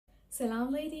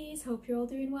Salam ladies, hope you're all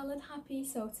doing well and happy.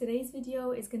 So today's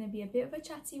video is going to be a bit of a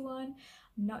chatty one.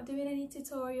 I'm not doing any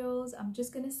tutorials, I'm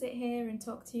just going to sit here and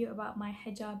talk to you about my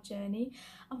hijab journey.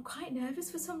 I'm quite nervous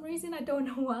for some reason, I don't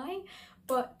know why,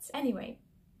 but anyway.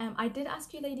 I did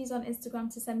ask you ladies on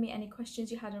Instagram to send me any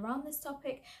questions you had around this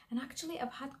topic, and actually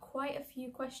I've had quite a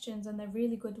few questions and they're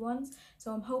really good ones,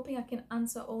 so I'm hoping I can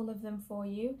answer all of them for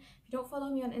you. If you don't follow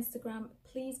me on Instagram,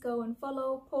 please go and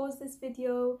follow. Pause this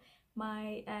video.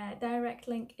 My direct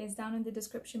link is down in the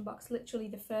description box, literally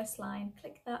the first line.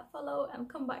 Click that, follow, and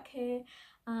come back here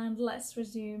and let's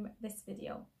resume this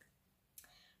video.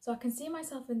 So I can see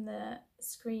myself in the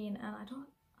screen and I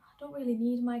don't really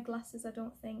need my glasses, I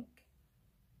don't think.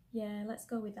 Yeah, let's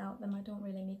go without them, I don't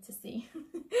really need to see.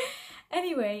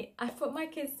 Anyway, I put my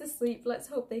kids to sleep, let's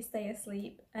hope they stay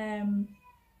asleep.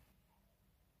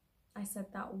 I said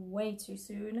that way too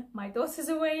soon. My daughter's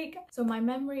awake, so my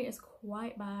memory is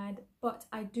quite bad, but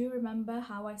I do remember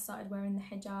how I started wearing the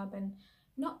hijab, and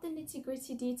not the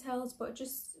nitty-gritty details, but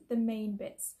just the main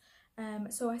bits.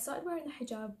 So I started wearing the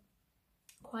hijab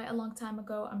quite a long time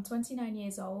ago. I'm 29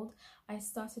 years old. I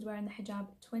started wearing the hijab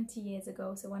 20 years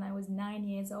ago, so when I was 9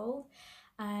 years old.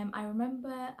 I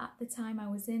remember at the time I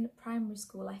was in primary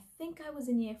school. I think I was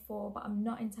in year 4, but I'm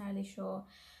not entirely sure.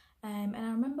 And I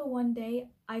remember one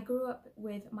day I grew up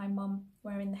with my mum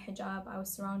wearing the hijab. I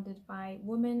was surrounded by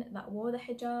women that wore the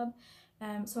hijab,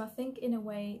 so I think in a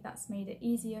way that's made it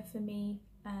easier for me,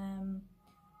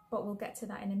 but we'll get to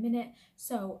that in a minute.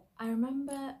 So I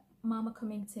remember mama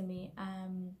coming to me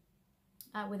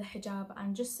with a hijab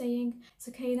and just saying,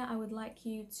 "Sakina, I would like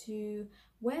you to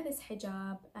wear this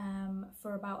hijab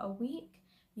for about a week.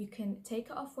 You can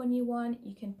take it off when you want,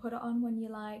 you can put it on when you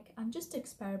like, and just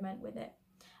experiment with it."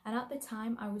 And at the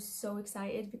time I was so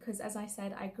excited because, as I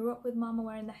said, I grew up with mama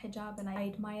wearing the hijab and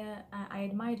I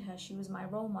admired her. She was my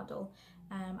role model,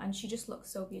 and she just looked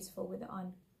so beautiful with it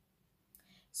on.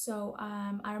 So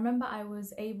I remember I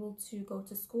was able to go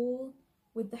to school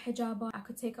with the hijab on. I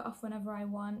could take it off whenever I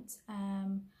want,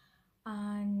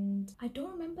 and I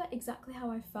don't remember exactly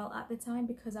how I felt at the time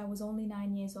because I was only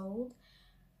 9 years old,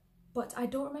 but I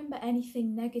don't remember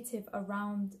anything negative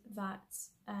around that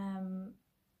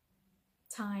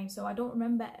time, so I don't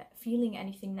remember feeling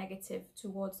anything negative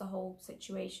towards the whole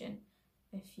situation,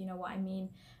 if you know what I mean.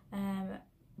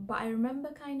 But I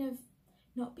remember kind of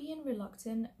not being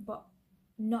reluctant but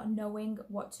not knowing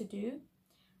what to do,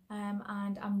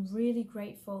 and I'm really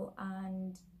grateful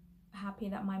and happy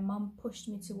that my mum pushed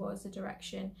me towards the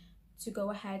direction to go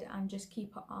ahead and just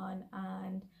keep it on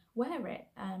and wear it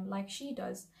like she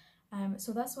does.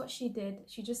 So that's what she did.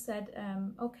 She just said,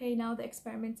 okay, now the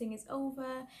experimenting is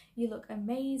over, you look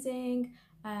amazing,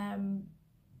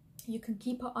 you can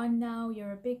keep it on now,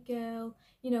 you're a big girl,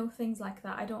 you know, things like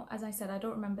that. As I said, I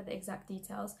don't remember the exact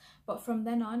details, but from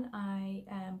then on I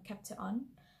kept it on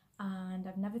and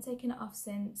I've never taken it off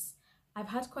since. I've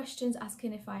had questions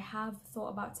asking if I have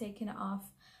thought about taking it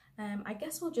off. I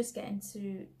guess we'll just get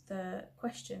into the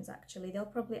questions actually.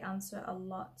 They'll probably answer a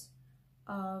lot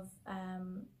of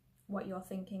what you're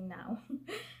thinking now.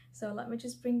 So let me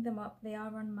just bring them up. They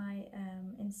are on my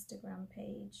Instagram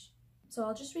page. So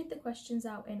I'll just read the questions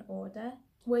out in order.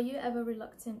 Were you ever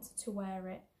reluctant to wear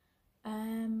it?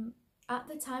 At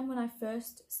the time when I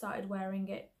first started wearing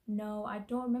it, no, I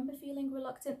don't remember feeling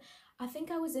reluctant. I think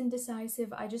I was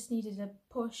indecisive. I just needed a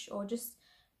push, or just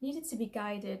needed to be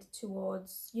guided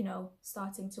towards, you know,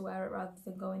 starting to wear it rather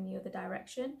than going the other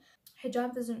direction.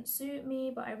 Hijab doesn't suit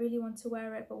me, but I really want to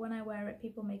wear it, but when I wear it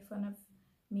people make fun of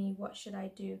me. What should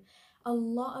I do? A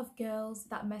lot of girls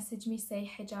that message me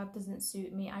say hijab doesn't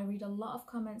suit me. I read a lot of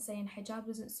comments saying hijab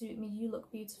doesn't suit me, you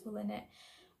look beautiful in it.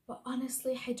 But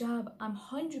honestly, hijab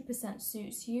 100%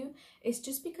 suits you. It's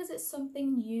just because it's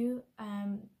something new,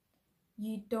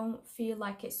 you don't feel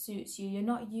like it suits you. You're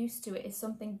not used to it. It's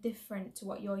something different to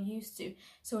what you're used to.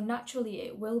 So naturally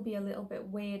it will be a little bit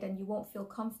weird and you won't feel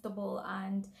comfortable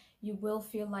and you will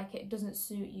feel like it doesn't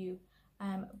suit you.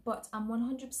 But I'm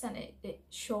 100%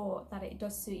 sure that it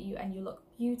does suit you and you look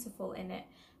beautiful in it.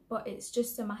 But it's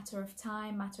just a matter of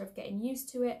time, matter of getting used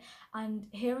to it. And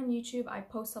here on YouTube I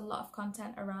post a lot of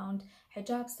content around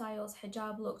hijab styles,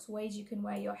 hijab looks, ways you can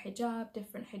wear your hijab,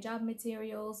 different hijab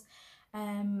materials.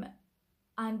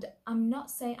 And I'm not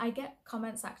saying, I get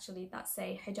comments actually that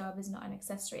say hijab is not an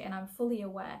accessory, and I'm fully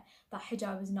aware that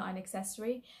hijab is not an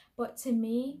accessory, but to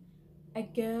me, a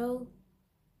girl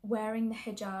wearing the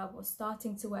hijab or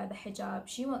starting to wear the hijab,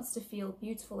 she wants to feel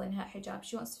beautiful in her hijab,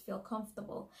 she wants to feel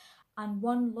comfortable, and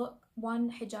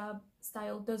one hijab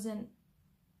style doesn't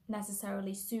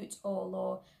necessarily suit all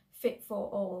or fit for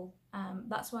all.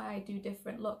 That's why I do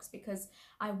different looks, because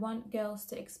I want girls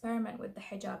to experiment with the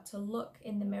hijab, to look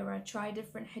in the mirror, try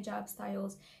different hijab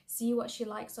styles, see what she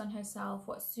likes on herself,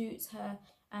 what suits her.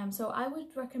 So I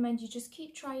would recommend you just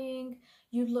keep trying.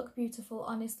 You look beautiful,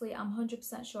 honestly. I'm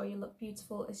 100% sure you look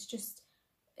beautiful. It's just,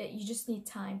 you just need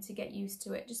time to get used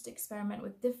to it. Just experiment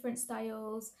with different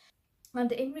styles.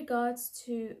 And in regards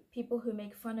to people who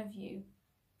make fun of you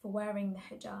for wearing the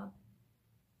hijab,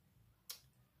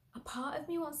 a part of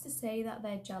me wants to say that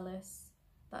they're jealous,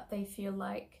 that they feel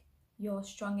like you're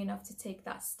strong enough to take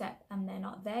that step and they're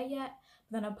not there yet.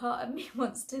 But then a part of me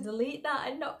wants to delete that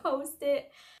and not post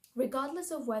it.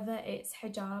 Regardless of whether it's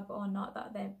hijab or not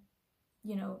that they're,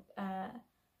 you know,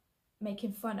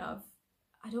 making fun of,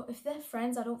 if they're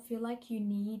friends, I don't feel like you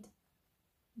need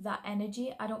that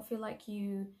energy. I don't feel like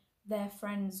they're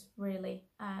friends really,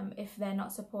 if they're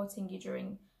not supporting you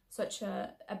during such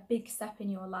a big step in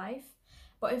your life.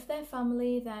 But if they're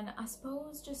family, then I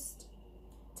suppose just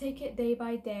take it day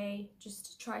by day.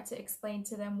 Just try to explain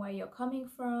to them where you're coming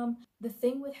from. The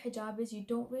thing with hijab is you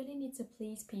don't really need to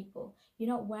please people. You're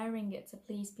not wearing it to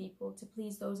please people, to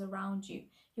please those around you.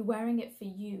 You're wearing it for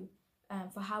you,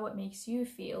 for how it makes you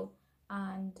feel,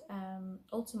 and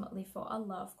ultimately for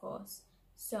Allah, of course.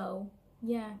 So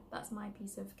yeah, that's my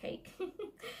piece of cake.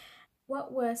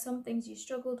 What were some things you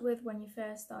struggled with when you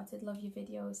first started? Love your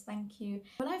videos, thank you.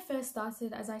 When I first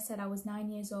started, as I said, I was 9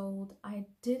 years old. I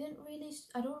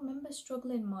don't remember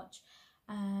struggling much.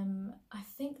 I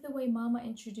think the way Mama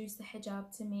introduced the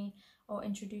hijab to me, or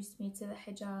introduced me to the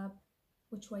hijab,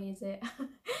 which way is it?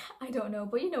 I don't know,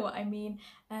 but you know what I mean.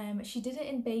 She did it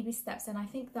in baby steps, and I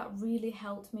think that really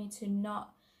helped me to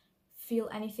not feel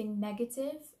anything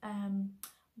negative.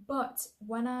 But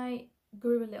when I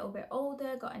grew a little bit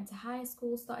older, got into high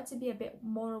school, started to be a bit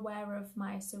more aware of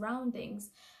my surroundings,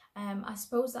 I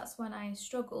suppose that's when I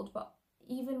struggled. But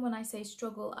even when I say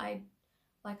struggle, I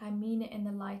mean it in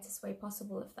the lightest way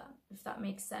possible, if that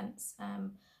makes sense.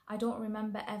 I don't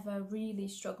remember ever really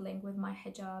struggling with my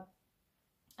hijab,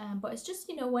 but it's just,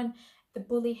 you know, when the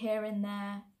bully here and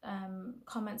there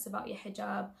comments about your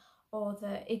hijab, or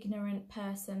the ignorant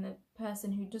person, the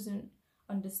person who doesn't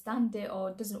understand it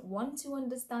or doesn't want to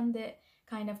understand it,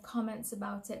 kind of comments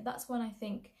about it, that's when I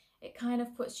think it kind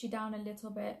of puts you down a little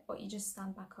bit, but you just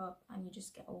stand back up and you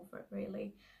just get over it,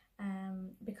 really.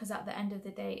 Because at the end of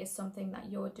the day, it's something that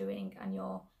you're doing and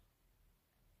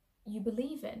you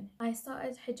believe in. I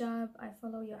started hijab. I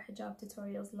follow your hijab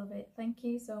tutorials, love it, thank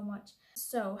you so much.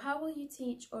 So how will you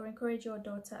teach or encourage your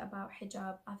daughter about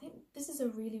hijab? I think this is a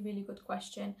really good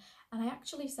question, and I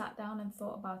actually sat down and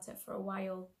thought about it for a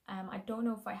while. I don't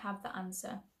know if I have the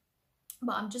answer,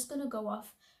 but I'm just gonna go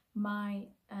off my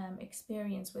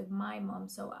experience with my mom.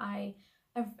 So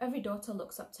every daughter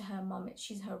looks up to her mom.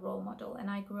 She's her role model, and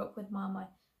I grew up with Mama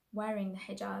wearing the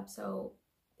hijab, so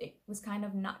it was kind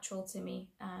of natural to me,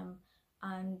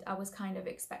 and I was kind of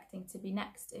expecting to be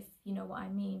next, if you know what I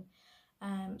mean.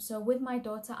 So with my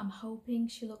daughter, I'm hoping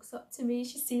she looks up to me,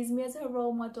 she sees me as her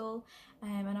role model,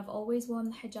 and I've always worn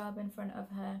the hijab in front of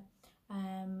her,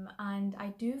 and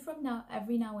I do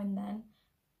every now and then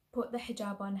put the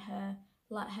hijab on her,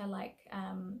 let her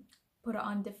put it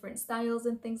on different styles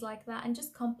and things like that, and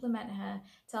just compliment her,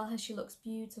 tell her she looks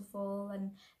beautiful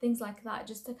and things like that,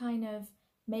 just to kind of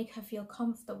make her feel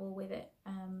comfortable with it.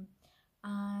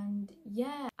 And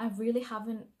yeah, I really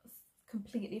haven't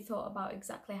completely thought about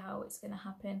exactly how it's going to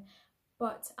happen,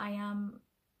 but I am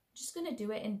just going to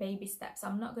do it in baby steps.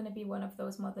 I'm not going to be one of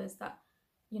those mothers that,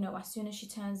 you know, as soon as she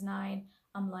turns 9,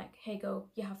 I'm like, hey, go,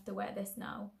 you have to wear this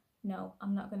now. No,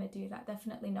 I'm not going to do that,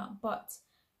 definitely not. But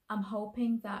I'm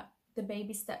hoping that the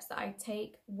baby steps that I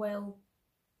take will,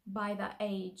 by that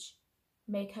age,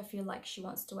 make her feel like she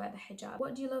wants to wear the hijab.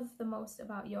 What do you love the most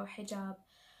about your hijab?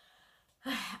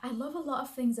 I love a lot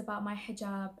of things about my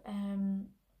hijab.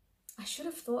 I should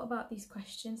have thought about these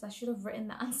questions. I should have written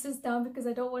the answers down because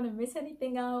I don't want to miss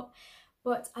anything out.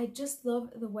 But I just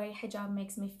love the way hijab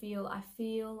makes me feel. I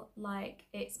feel like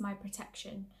it's my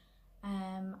protection.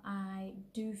 I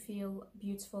do feel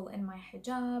beautiful in my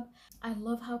hijab. I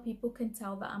love how people can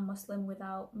tell that I'm Muslim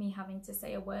without me having to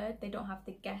say a word. They don't have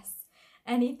to guess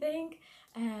anything.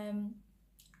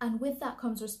 And with that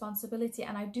comes responsibility,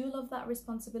 and I do love that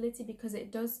responsibility because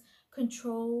it does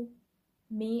control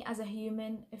me as a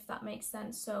human, if that makes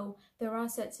sense. So there are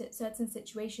certain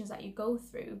situations that you go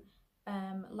through.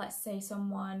 Let's say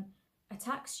someone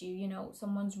attacks you, you know,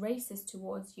 someone's racist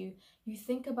towards you, you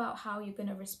think about how you're going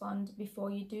to respond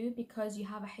before you do, because you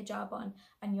have a hijab on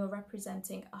and you're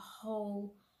representing a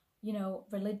whole, you know,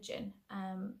 religion.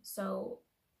 So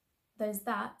there's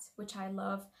that, which I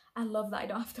love. I love that I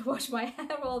don't have to wash my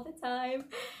hair all the time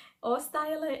or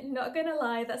style it, not gonna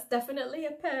lie, that's definitely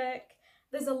a perk.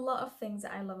 There's a lot of things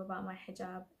that I love about my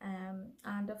hijab,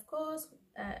 and of course,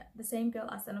 the same girl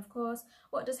asked, and of course,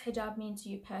 what does hijab mean to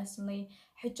you personally?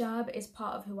 Hijab is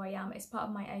part of who I am, it's part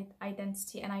of my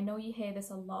identity, and I know you hear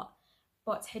this a lot,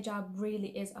 but hijab really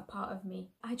is a part of me.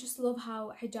 I just love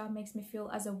how hijab makes me feel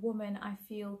as a woman. I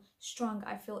feel strong,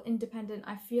 I feel independent,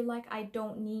 I feel like I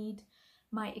don't need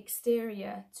my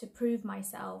exterior to prove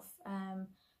myself.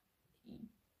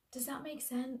 Does that make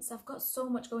sense? I've got so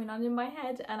much going on in my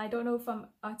head and I don't know if I'm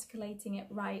articulating it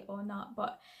right or not,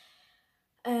 but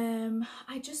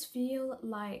I just feel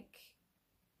like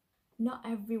not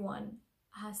everyone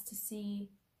has to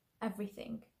see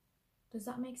everything. Does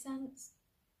that make sense?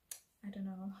 I don't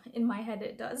know. In my head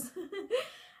it does.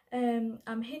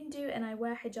 I'm Hindu and I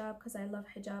wear hijab because I love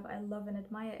hijab. I love and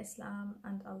admire Islam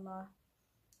and Allah.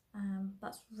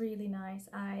 That's really nice.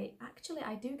 I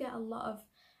do get a lot of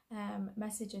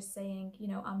messages saying, you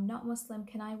know, I'm not Muslim,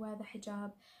 can I wear the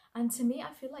hijab? And to me,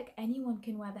 I feel like anyone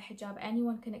can wear the hijab,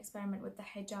 anyone can experiment with the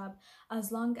hijab,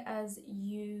 as long as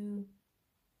you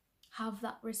have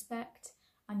that respect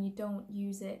and you don't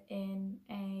use it in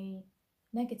a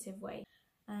negative way.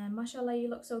 Mashallah, you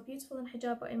look so beautiful in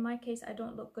hijab, but in my case I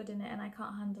don't look good in it and I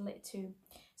can't handle it too.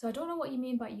 So I don't know what you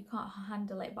mean by you can't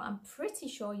handle it, but I'm pretty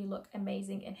sure you look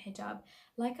amazing in hijab.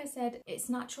 Like I said, it's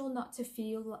natural not to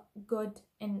feel good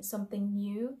in something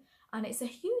new, and it's a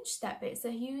huge step, it's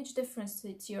a huge difference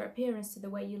to your appearance, to the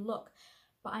way you look.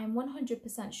 But I'm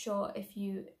 100% sure if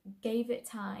you gave it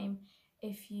time,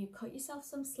 if you cut yourself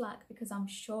some slack, because I'm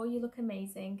sure you look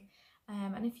amazing,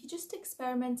 and if you just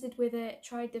experimented with it,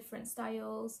 tried different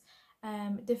styles,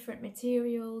 different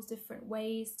materials, different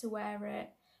ways to wear it,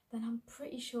 then I'm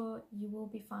pretty sure you will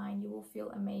be fine, you will feel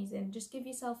amazing. Just give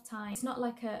yourself time. It's not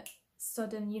like a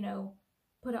sudden, you know,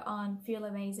 put it on, feel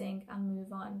amazing and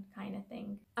move on kind of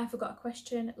thing. I forgot a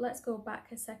question, let's go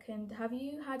back a second. Have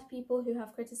you had people who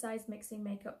have criticised mixing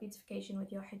makeup beautification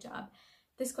with your hijab?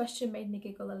 This question made me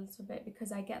giggle a little bit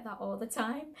because I get that all the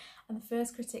time, and the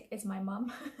first critic is my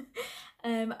mum.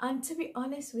 And to be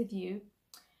honest with you,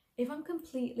 if I'm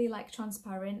completely like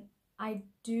transparent, I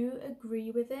do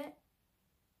agree with it,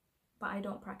 but I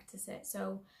don't practice it.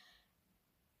 So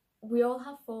we all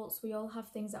have faults, we all have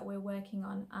things that we're working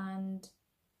on, and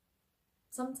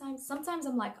sometimes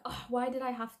I'm like, oh, why did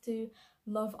I have to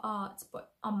love art but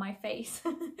on my face?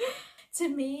 To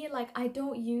me, like, I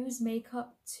don't use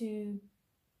makeup to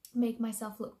make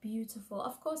myself look beautiful.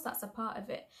 Of course that's a part of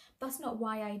it, that's not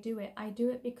why I do it. I do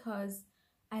it because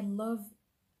I love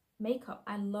makeup,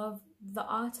 I love the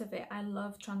art of it, I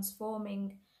love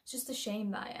transforming. It's just a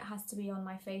shame that it has to be on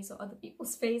my face or other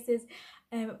people's faces,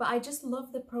 but I just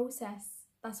love the process.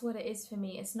 That's what it is for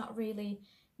me. It's not really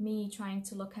me trying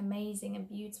to look amazing and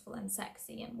beautiful and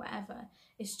sexy and whatever.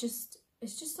 It's just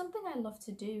something I love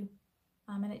to do,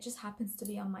 and it just happens to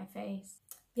be on my face.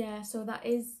 Yeah, so that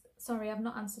is, sorry, I've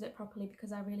not answered it properly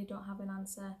because I really don't have an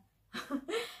answer.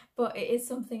 But it is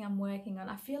something I'm working on.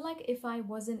 I feel like if I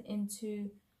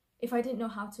didn't know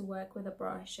how to work with a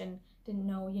brush and didn't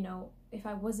know, you know, if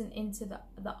I wasn't into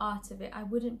the art of it, I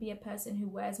wouldn't be a person who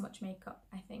wears much makeup,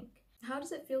 I think. How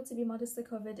does it feel to be modestly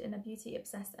covered in a beauty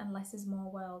obsessed and less is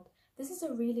more world? This is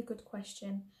a really good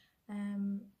question,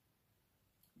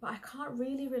 but I can't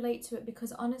really relate to it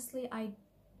because honestly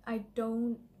I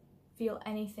don't feel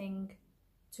anything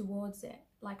towards it.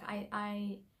 Like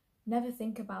I never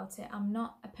think about it. I'm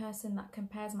not a person that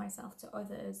compares myself to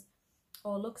others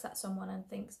or looks at someone and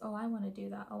thinks, oh, I want to do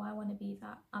that, oh, I want to be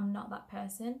that. I'm not that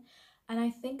person. And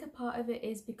I think a part of it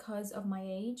is because of my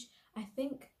age. I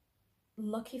think,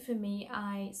 lucky for me,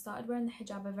 I started wearing the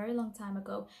hijab a very long time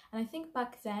ago, and I think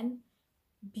back then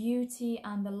beauty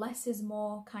and the less is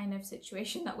more kind of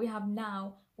situation that we have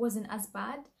now wasn't as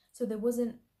bad, so there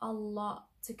wasn't a lot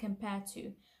to compare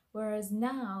to. Whereas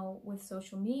now with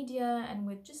social media and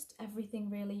with just everything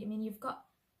really, I mean, you've got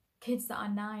kids that are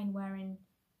 9 wearing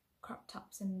crop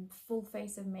tops and full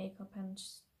face of makeup, and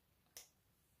just,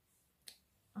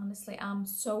 honestly, I'm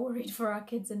so worried for our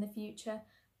kids in the future.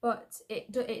 But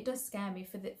it does scare me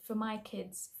for my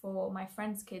kids, for my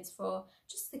friends' kids, for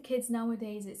just the kids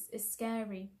nowadays. It's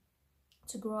scary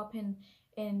to grow up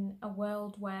in a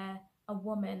world where a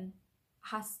woman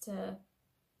has to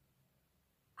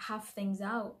have things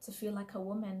out, to feel like a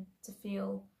woman, to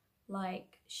feel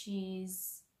like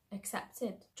she's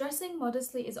accepted. Dressing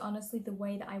modestly is honestly the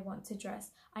way that I want to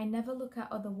dress. I never look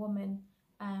at other women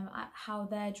at how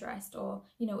they're dressed, or,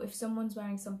 you know, if someone's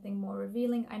wearing something more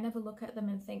revealing, I never look at them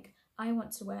and think, I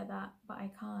want to wear that, but I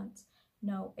can't.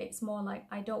 No, it's more like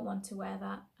I don't want to wear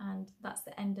that, and that's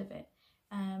the end of it.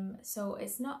 So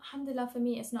it's not, alhamdulillah, for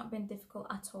me, it's not been difficult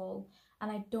at all.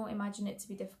 And I don't imagine it to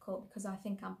be difficult, because I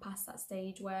think I'm past that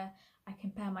stage where I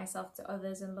compare myself to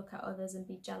others and look at others and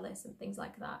be jealous and things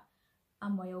like that.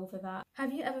 I'm way over that.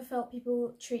 Have you ever felt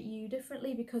people treat you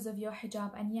differently because of your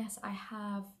hijab? And yes, I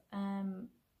have.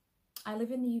 I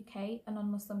live in the UK, a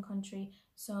non-Muslim country,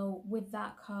 so with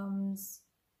that comes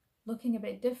looking a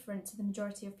bit different to the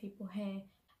majority of people here.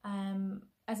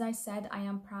 As I said, I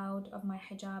am proud of my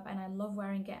hijab and I love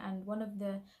wearing it, and one of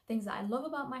the things that I love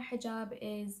about my hijab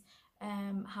is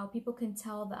how people can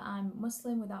tell that I'm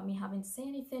Muslim without me having to say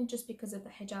anything, just because of the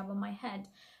hijab on my head.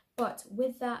 But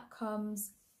with that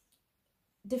comes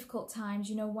difficult times,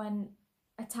 you know, when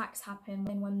attacks happen,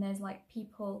 when there's like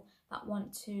people that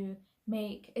want to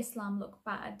make Islam look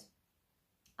bad.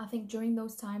 I think during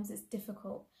those times it's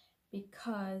difficult,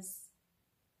 because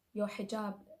your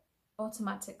hijab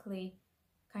automatically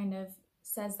kind of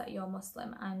says that you're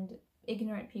Muslim, and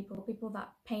ignorant people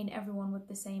that paint everyone with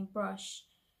the same brush,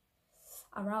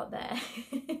 are out there.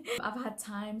 I've had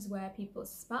times where people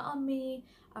spat on me.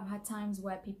 I've had times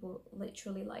where people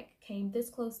literally like came this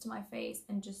close to my face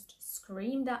and just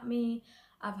screamed at me.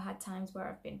 I've had times where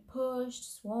I've been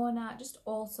pushed, sworn at, just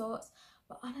all sorts.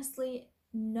 But honestly,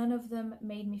 none of them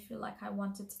made me feel like I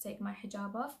wanted to take my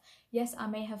hijab off. Yes, I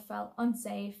may have felt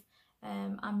unsafe.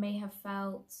 I may have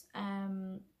felt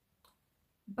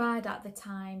bad at the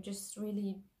time, just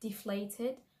really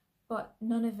deflated. But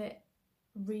none of it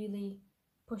really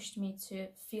pushed me to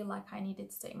feel like I needed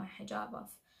to take my hijab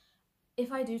off.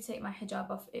 If I do take my hijab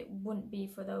off, it wouldn't be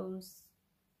for those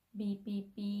beep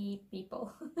beep beep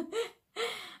people.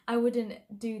 I wouldn't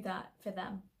do that for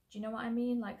them. Do you know what I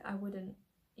mean? Like, I wouldn't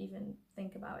even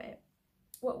think about it.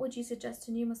 What would you suggest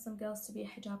to new Muslim girls to be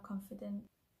hijab confident?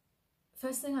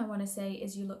 First thing I want to say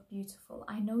is you look beautiful.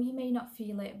 I know you may not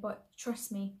feel it, but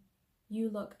trust me, you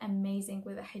look amazing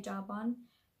with a hijab on.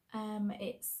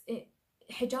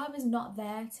 Hijab is not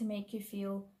there to make you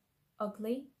feel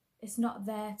ugly. It's not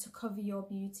there to cover your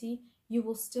beauty. You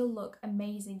will still look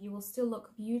amazing. You will still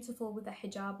look beautiful with a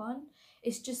hijab on.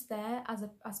 It's just there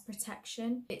as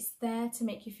protection. It's there to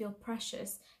make you feel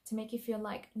precious, to make you feel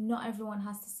like not everyone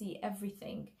has to see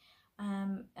everything,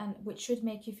 and which should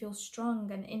make you feel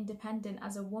strong and independent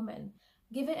as a woman.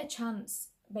 Give it a chance,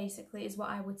 basically, is what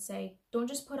I would say. Don't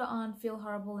just put it on, feel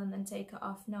horrible, and then take it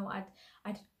off. No,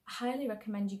 I'd highly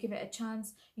recommend you give it a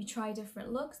chance. You try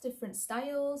different looks, different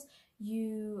styles.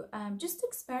 You just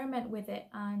experiment with it,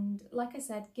 and like I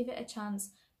said, give it a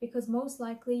chance, because most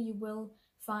likely you will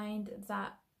find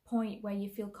that point where you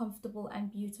feel comfortable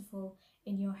and beautiful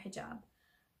in your hijab.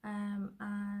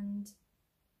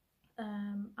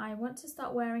 I want to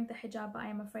start wearing the hijab, but I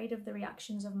am afraid of the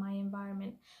reactions of my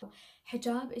environment.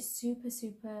 Hijab is super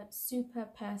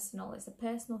personal. It's a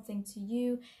personal thing to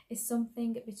you. It's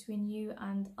something between you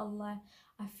and Allah.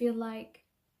 I feel like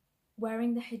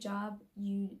wearing the hijab,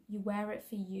 you wear it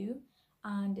for you,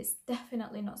 and it's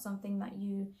definitely not something that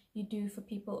you do for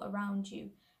people around you.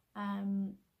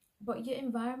 But your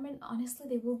environment, honestly,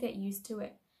 they will get used to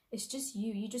it. It's just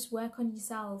you just work on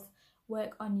yourself,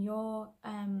 work on your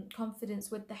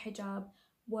confidence with the hijab,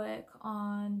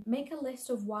 make a list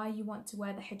of why you want to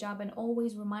wear the hijab, and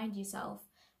always remind yourself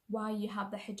why you have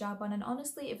the hijab on, and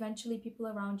honestly, eventually people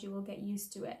around you will get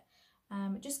used to it.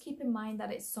 Just keep in mind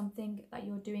that it's something that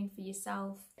you're doing for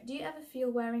yourself. Do you ever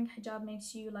feel wearing hijab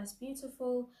makes you less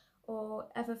beautiful, or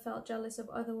ever felt jealous of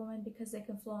other women because they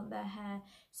can flaunt their hair?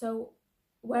 So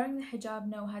wearing the hijab,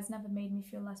 no, has never made me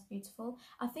feel less beautiful.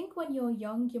 I think when you're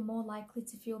young, you're more likely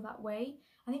to feel that way.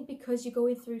 I think because you're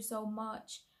going through so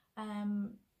much,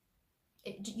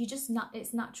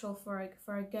 it's natural for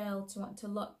a girl to want to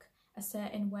look a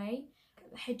certain way.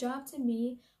 Hijab to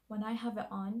me, when I have it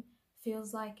on,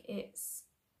 feels like it's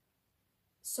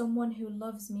someone who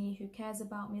loves me, who cares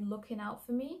about me, looking out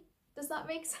for me. Does that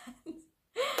make sense?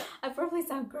 I probably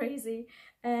sound crazy,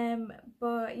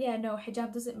 but yeah, no,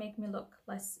 hijab doesn't make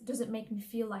me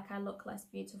feel like I look less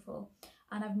beautiful.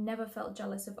 And I've never felt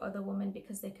jealous of other women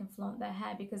because they can flaunt their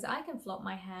hair, because I can flaunt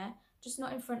my hair, just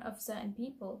not in front of certain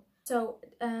people. So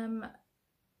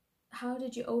how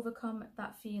did you overcome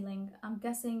that feeling? I'm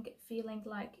guessing feeling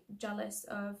like jealous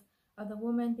of other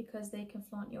women because they can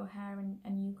flaunt your hair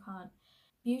and you can't.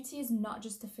 Beauty is not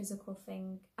just a physical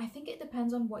thing. I think it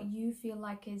depends on what you feel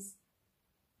like is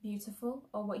beautiful,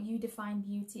 or what you define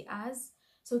beauty as.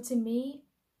 So to me,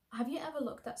 have you ever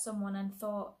looked at someone and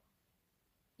thought,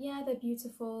 yeah, they're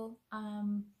beautiful,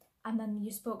 and then you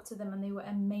spoke to them and they were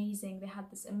amazing, they had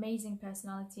this amazing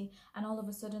personality, and all of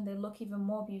a sudden they look even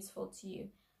more beautiful to you?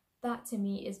 That to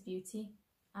me is beauty.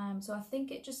 So I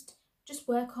think it just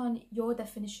work on your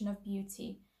definition of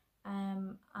beauty,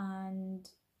 and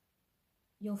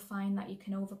you'll find that you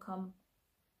can overcome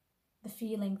the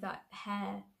feeling that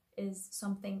hair is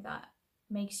something that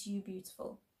makes you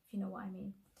beautiful, if you know what I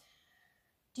mean.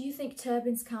 Do you think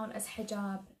turbans count as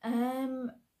hijab?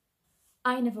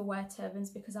 I never wear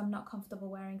turbans because I'm not comfortable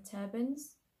wearing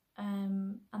turbans,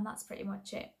 and that's pretty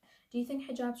much it. Do you think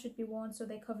hijab should be worn so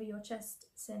they cover your chest,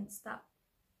 since that's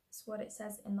what it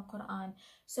says in the Quran?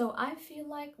 So I feel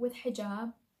like with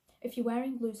hijab, if you're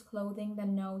wearing loose clothing,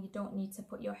 then no, you don't need to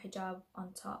put your hijab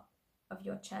on top of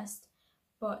your chest.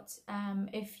 But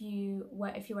if you're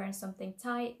wearing something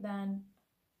tight, then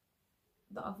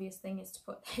the obvious thing is to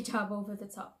put the hijab over the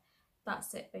top.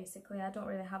 That's it, basically. I don't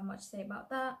really have much to say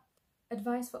about that.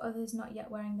 Advice for others not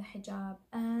yet wearing the hijab.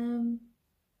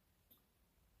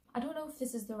 I don't know if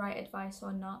this is the right advice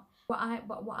or not.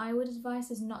 But what I would advise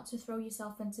is not to throw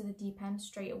yourself into the deep end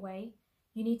straight away.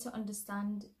 You need to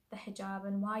understand the hijab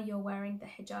and why you're wearing the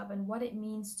hijab and what it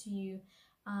means to you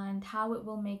and how it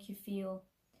will make you feel.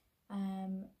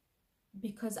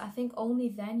 Because I think only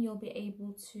then you'll be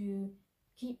able to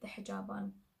keep the hijab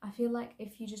on. I feel like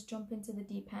if you just jump into the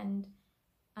deep end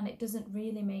and it doesn't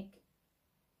really mean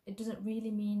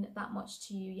that much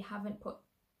to you, you haven't put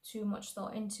too much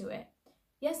thought into it.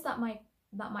 Yes, that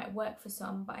might work for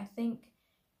some, but I think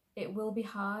it will be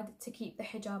hard to keep the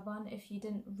hijab on if you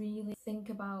didn't really think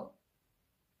about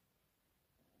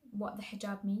what the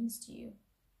hijab means to you.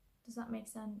 Does that make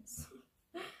sense?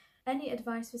 Any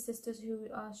advice for sisters who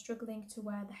are struggling to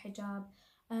wear the hijab?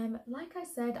 Like I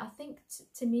said, I think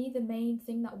to me the main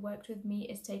thing that worked with me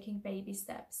is taking baby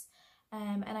steps,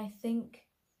 and I think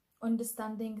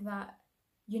understanding that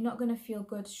you're not going to feel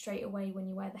good straight away when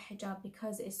you wear the hijab,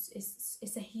 because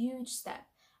it's a huge step,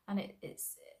 and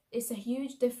it's a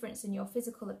huge difference in your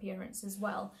physical appearance as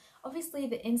well. Obviously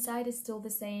the inside is still the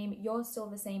same, you're still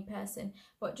the same person,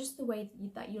 but just the way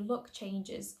that you look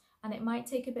changes, and it might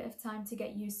take a bit of time to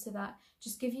get used to that.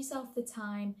 Just give yourself the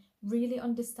time, really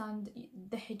understand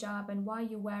the hijab and why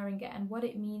you're wearing it and what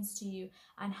it means to you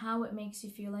and how it makes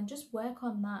you feel, and just work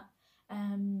on that.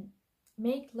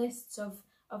 Make lists of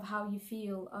how you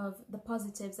feel, of the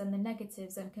positives and the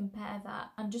negatives, and compare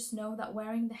that, and just know that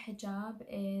wearing the hijab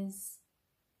is,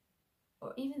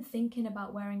 or even thinking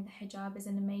about wearing the hijab, is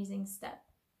an amazing step.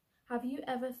 Have you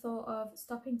ever thought of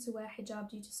stopping to wear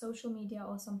hijab due to social media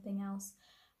or something else?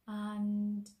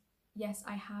 And yes,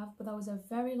 I have, but that was a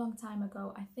very long time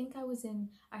ago. I think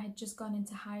I had just gone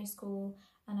into high school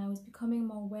and I was becoming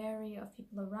more wary of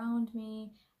people around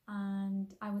me,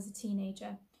 and I was a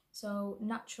teenager. So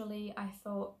naturally I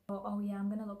thought, oh yeah, I'm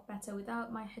gonna look better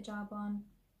without my hijab on.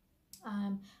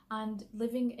 And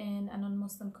living in an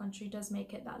un-Muslim country does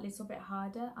make it that little bit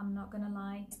harder, I'm not gonna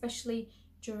lie, especially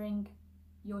during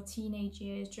your teenage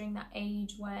years, during that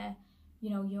age where, you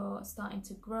know, you're starting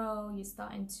to grow, you're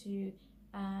starting to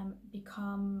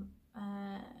become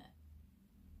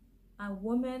a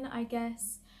woman, I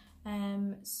guess.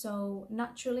 So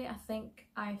naturally I think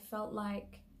I felt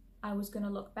like I was gonna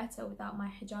look better without my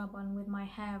hijab on, with my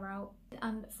hair out.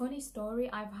 And funny story,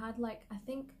 I've had like, I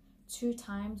think 2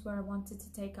 times where I wanted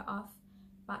to take it off,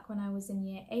 back when I was in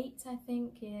year 8, I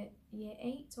think, year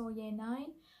 8 or year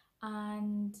 9,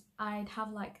 and I'd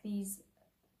have like these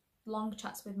long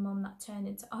chats with mum that turned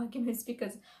into arguments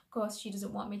because of course she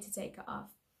doesn't want me to take it off.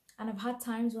 And I've had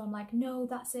times where I'm like, no,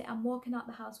 that's it, I'm walking out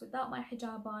the house without my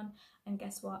hijab on, and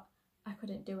guess what, I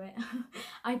couldn't do it.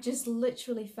 I just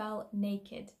literally felt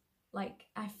naked. Like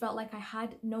I felt like I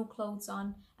had no clothes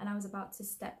on and I was about to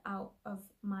step out of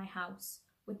my house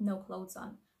with no clothes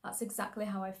on. That's exactly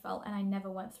how I felt, and I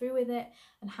never went through with it.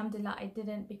 Alhamdulillah I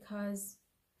didn't, because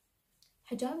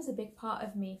hijab is a big part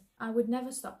of me. I would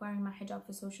never stop wearing my hijab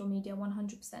for social media,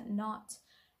 100% not.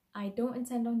 I don't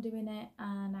intend on doing it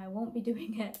and I won't be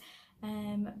doing it.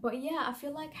 But yeah, I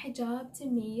feel like hijab to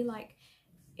me, like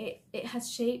it has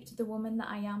shaped the woman that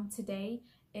I am today.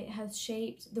 It has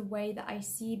shaped the way that I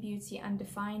see beauty and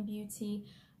define beauty.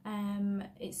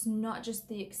 It's not just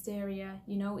the exterior,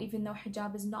 you know, even though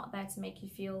hijab is not there to make you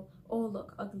feel or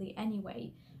look ugly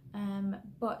anyway.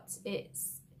 But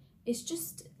it's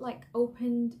just like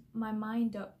opened my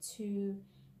mind up to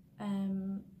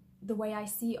the way I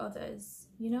see others,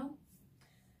 you know.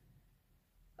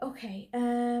 Okay,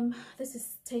 this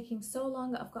is taking so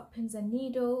long. I've got pins and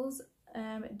needles.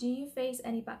 Do you face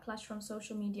any backlash from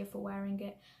social media for wearing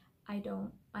it? I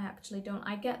don't. I actually don't.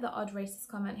 I get the odd racist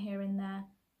comment here and there,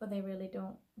 but they really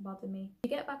don't bother me. You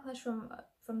get backlash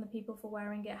from the people for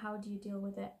wearing it. How do you deal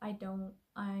with it? I don't.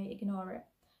 I ignore it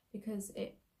because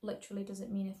it literally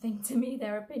doesn't mean a thing to me,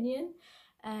 their opinion.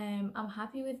 I'm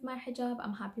happy with my hijab.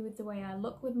 I'm happy with the way I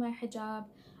look with my hijab.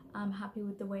 I'm happy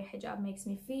with the way hijab makes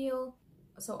me feel.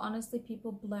 So honestly,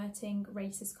 people blurting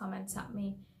racist comments at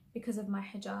me because of my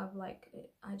hijab, like,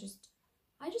 I just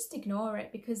ignore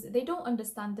it, because they don't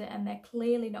understand it and they're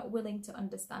clearly not willing to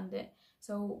understand it.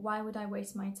 So why would I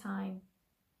waste my time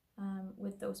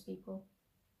with those people?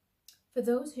 For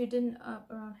those who didn't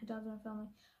around hijabs in a family.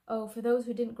 Oh, for those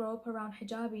who didn't grow up around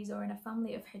hijabis or in a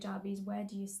family of hijabis, where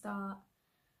do you start?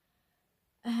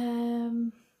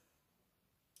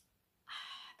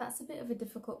 That's a bit of a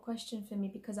difficult question for me,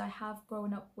 because I have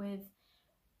grown up with,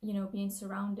 you know, being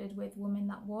surrounded with women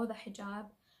that wore the hijab.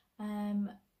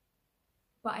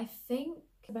 But I think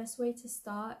the best way to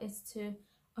start is to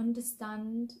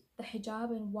understand the hijab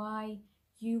and why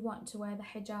you want to wear the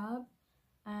hijab,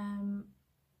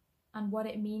 and what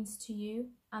it means to you,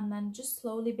 and then just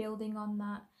slowly building on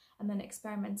that, and then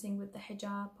experimenting with the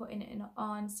hijab, putting it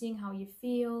on, seeing how you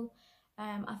feel.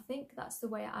 I think that's the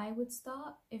way I would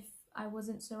start if I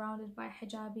wasn't surrounded by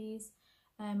hijabis.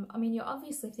 I mean, you're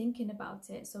obviously thinking about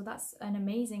it, so that's an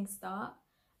amazing start.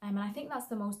 And I think that's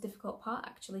the most difficult part,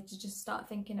 actually, to just start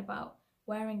thinking about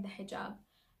wearing the hijab.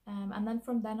 And then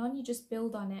from then on, you just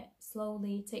build on it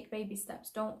slowly, take baby steps.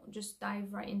 Don't just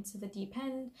dive right into the deep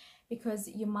end, because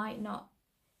it might not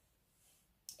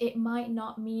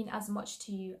mean as much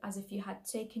to you as if you had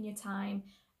taken your time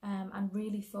and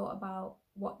really thought about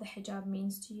what the hijab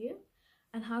means to you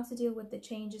and how to deal with the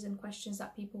changes and questions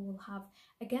that people will have.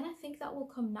 Again, I think that will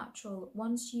come natural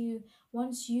once you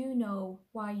know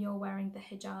why you're wearing the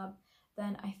hijab.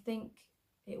 Then I think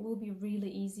it will be really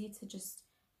easy to just,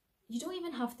 you don't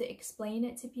even have to explain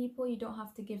it to people. You don't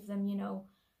have to give them, you know,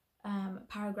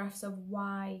 paragraphs of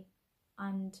why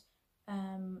and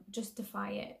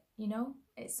justify it, you know.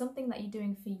 It's something that you're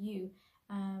doing for you.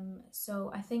 So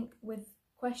I think with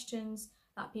questions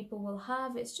that people will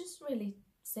have, it's just really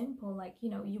simple. Like, you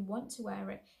know, you want to wear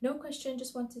it. No question,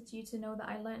 just wanted you to know that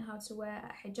I learned how to wear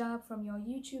a hijab from your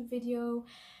YouTube video.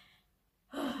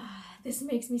 This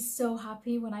makes me so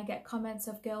happy when I get comments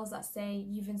of girls that say,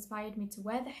 you've inspired me to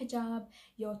wear the hijab,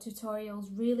 your tutorials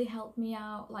really helped me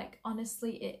out. Like,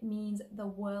 honestly, it means the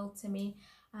world to me.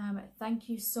 Thank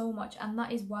you so much. And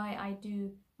that is why I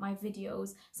do my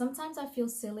videos. Sometimes I feel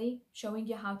silly showing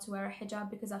you how to wear a hijab,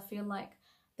 because I feel like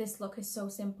this look is so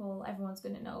simple, everyone's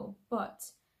gonna know. But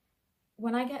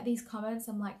when I get these comments,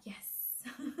 I'm like, yes.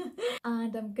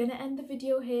 And I'm gonna end the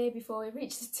video here before we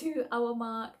reach the 2-hour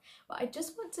mark, but I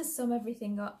just want to sum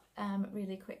everything up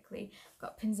really quickly. I've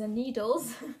got pins and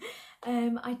needles.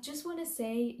 I just want to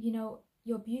say, you know,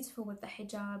 you're beautiful with the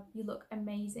hijab, you look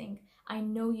amazing. I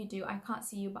know you do. I can't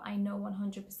see you, but I know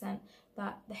 100%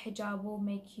 that the hijab will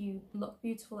make you look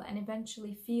beautiful and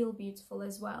eventually feel beautiful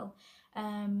as well.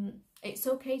 It's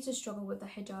okay to struggle with the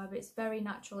hijab. It's very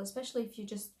natural, especially if you're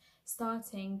just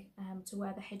starting to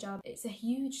wear the hijab. It's a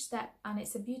huge step and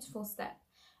it's a beautiful step,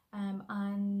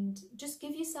 and just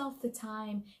give yourself the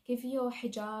time, give your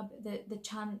hijab the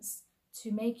chance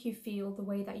to make you feel the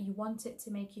way that you want it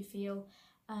to make you feel.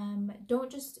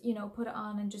 Don't just, you know, put it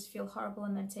on and just feel horrible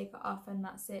and then take it off and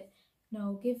that's it.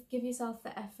 No, give yourself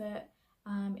the effort.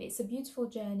 It's a beautiful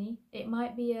journey. It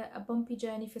might be a bumpy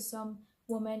journey for some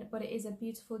women, but it is a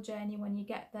beautiful journey when you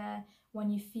get there, when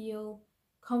you feel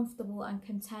comfortable and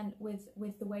content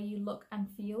with the way you look and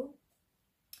feel.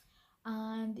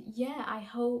 And yeah, I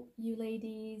hope you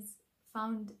ladies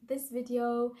found this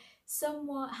video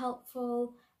somewhat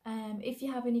helpful. If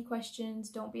you have any questions,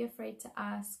 don't be afraid to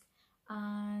ask.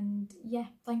 And yeah,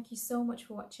 thank you so much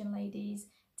for watching, ladies.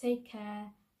 Take care,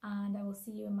 and I will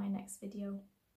see you in my next video.